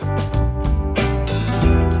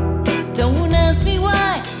 Don't ask me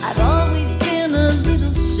why, I've always been a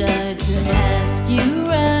little shy to ask you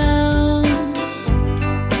around.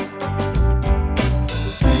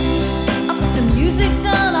 I'll put the music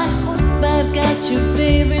on, I hope I've got your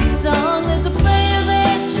favorite song. There's a player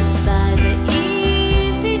there just by the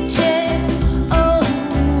easy chair. Oh,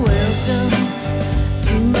 welcome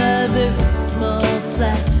to my very small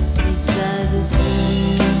flat beside the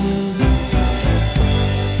sea.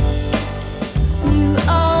 You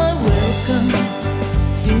are welcome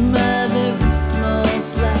to my very small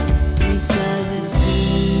flat beside the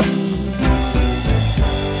sea.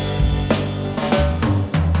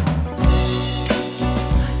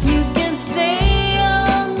 You can stay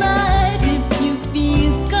all night if you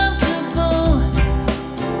feel comfortable.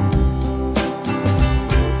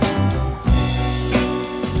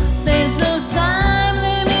 There's no time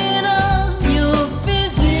limit on your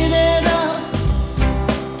visit at all.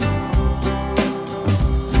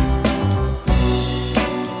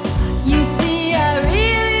 You see, I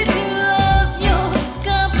really do love your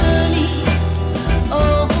company.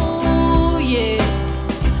 Oh, yeah,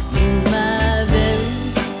 in my very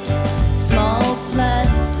small flat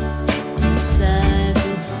beside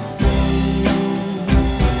the sea.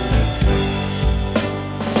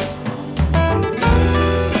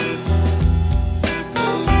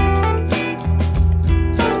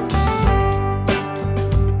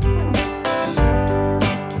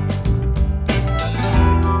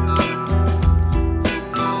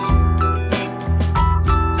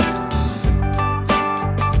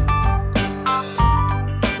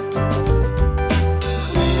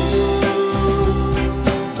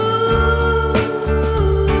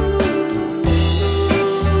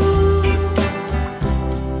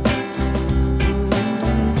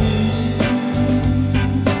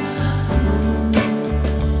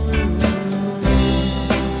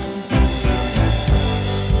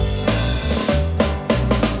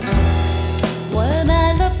 What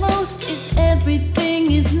I love most is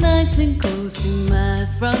everything is nice and close to my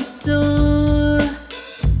front door.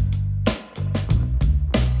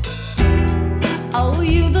 Oh,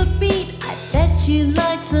 you look beat, I bet you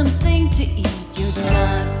like something to eat. You're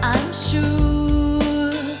smart, I'm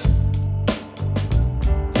sure.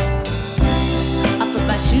 I put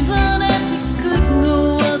my shoes on and we could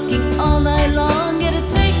go walking all night long. Get a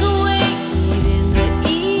takeaway, eat in the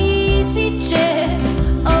easy chair.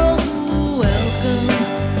 Oh, welcome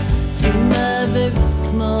to my very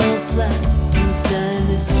small flat beside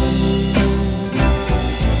the sea.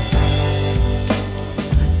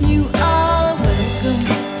 You are welcome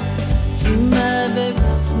to my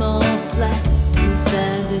very small flat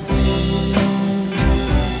beside the sea.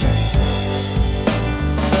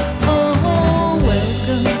 Oh,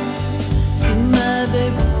 welcome to my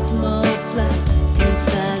very small flat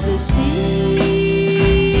beside the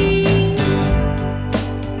sea.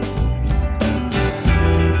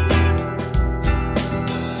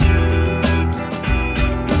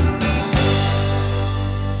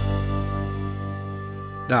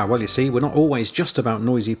 Well, you see, we're not always just about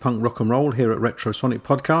noisy punk rock and roll here at Retrosonic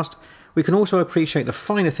Podcast. We can also appreciate the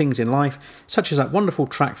finer things in life, such as that wonderful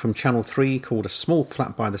track from Channel 3 called A Small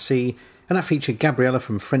Flat by the Sea, and that featured Gabriella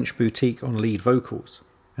from French Boutique on lead vocals.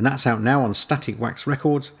 And that's out now on Static Wax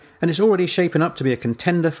Records, and it's already shaping up to be a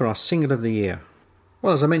contender for our Single of the Year.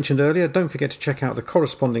 Well, as I mentioned earlier, don't forget to check out the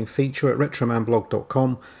corresponding feature at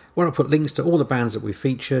retromanblog.com, where I put links to all the bands that we've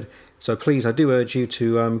featured, so please, I do urge you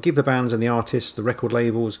to give the bands and the artists, the record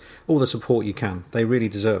labels, all the support you can. They really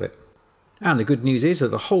deserve it. And the good news is that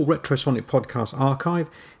the whole Retrosonic Podcast archive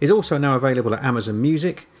is also now available at Amazon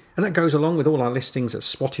Music, and that goes along with all our listings at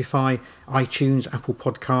Spotify, iTunes, Apple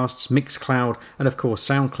Podcasts, Mixcloud, and of course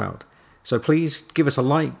SoundCloud. So please give us a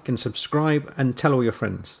like and subscribe and tell all your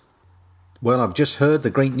friends. Well, I've just heard the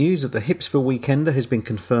great news that the Hipsville Weekender has been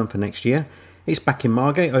confirmed for next year. It's back in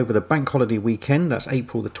Margate over the bank holiday weekend, that's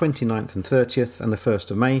April the 29th and 30th and the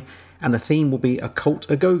 1st of May, and the theme will be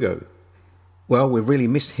Occult A Go-Go. Well, we've really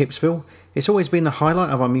missed Hipsville. It's always been the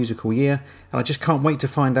highlight of our musical year, and I just can't wait to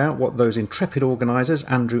find out what those intrepid organisers,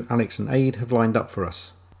 Andrew, Alex and Aid, have lined up for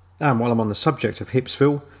us. And while I'm on the subject of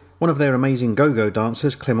Hipsville, one of their amazing go-go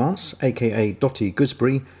dancers, Clemence, aka Dottie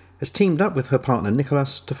Gooseberry, has teamed up with her partner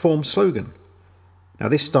Nicholas to form Slogan. Now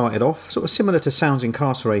this started off sort of similar to Sounds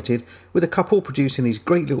Incarcerated, with a couple producing these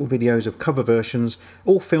great little videos of cover versions,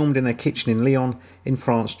 all filmed in their kitchen in Lyon, in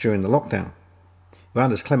France during the lockdown.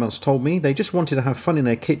 Well, as Clemence told me, they just wanted to have fun in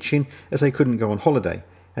their kitchen as they couldn't go on holiday,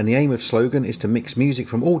 and the aim of Slogan is to mix music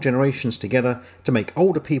from all generations together to make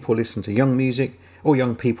older people listen to young music, or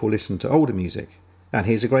young people listen to older music. And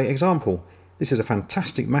here's a great example. This is a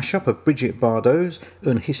fantastic mashup of Brigitte Bardot's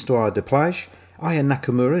Une Histoire de Plage, Aya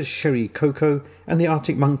Nakamura's Sherry Coco, and the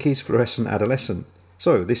Arctic Monkeys' Fluorescent Adolescent.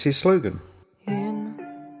 So this is Slogan. Une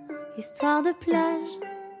histoire de plage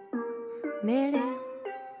mêlée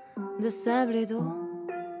de sable et d'eau.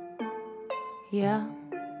 Y a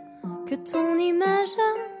que ton image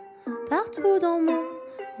partout dans mon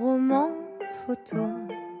roman photo.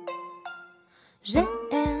 J'ai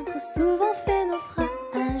trop souvent fait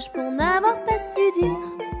naufrage pour n'avoir pas su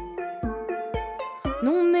dire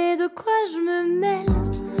non, mais de quoi je me mêle?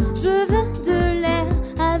 Je veux de l'air,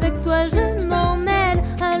 avec toi je m'en mêle.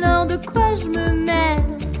 Alors de quoi je me mêle?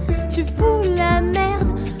 Tu fous la merde,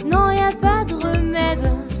 non y a pas de remède.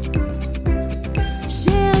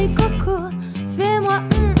 Chérie Coco, fais-moi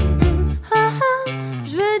ah ah.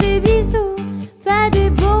 Je veux des bisous, pas des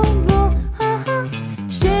bonbons ah ah.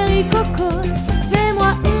 Chérie Coco,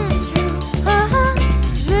 fais-moi ah ah.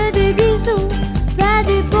 Je veux des bisous, pas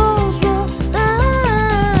des bonbons.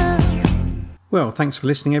 Well, thanks for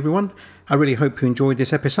listening everyone. I really hope you enjoyed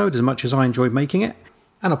this episode as much as I enjoyed making it.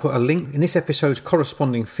 And I'll put a link in this episode's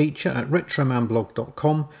corresponding feature at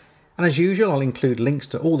retromanblog.com. And as usual, I'll include links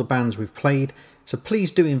to all the bands we've played, so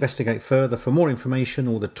please do investigate further for more information,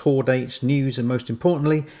 all the tour dates, news, and most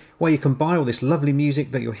importantly, where you can buy all this lovely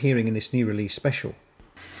music that you're hearing in this new release special.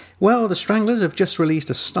 Well, the Stranglers have just released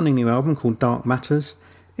a stunning new album called Dark Matters.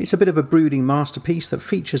 It's a bit of a brooding masterpiece that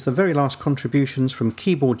features the very last contributions from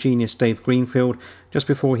keyboard genius Dave Greenfield just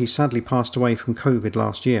before he sadly passed away from COVID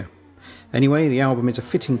last year. Anyway, the album is a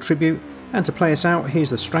fitting tribute, and to play us out, here's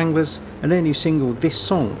the Stranglers and their new single, This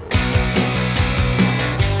Song.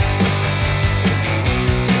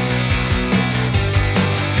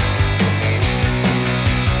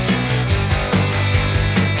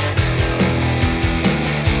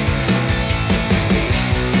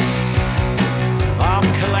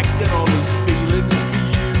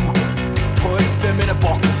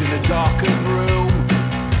 Box in a darkened room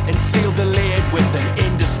and seal the lid with an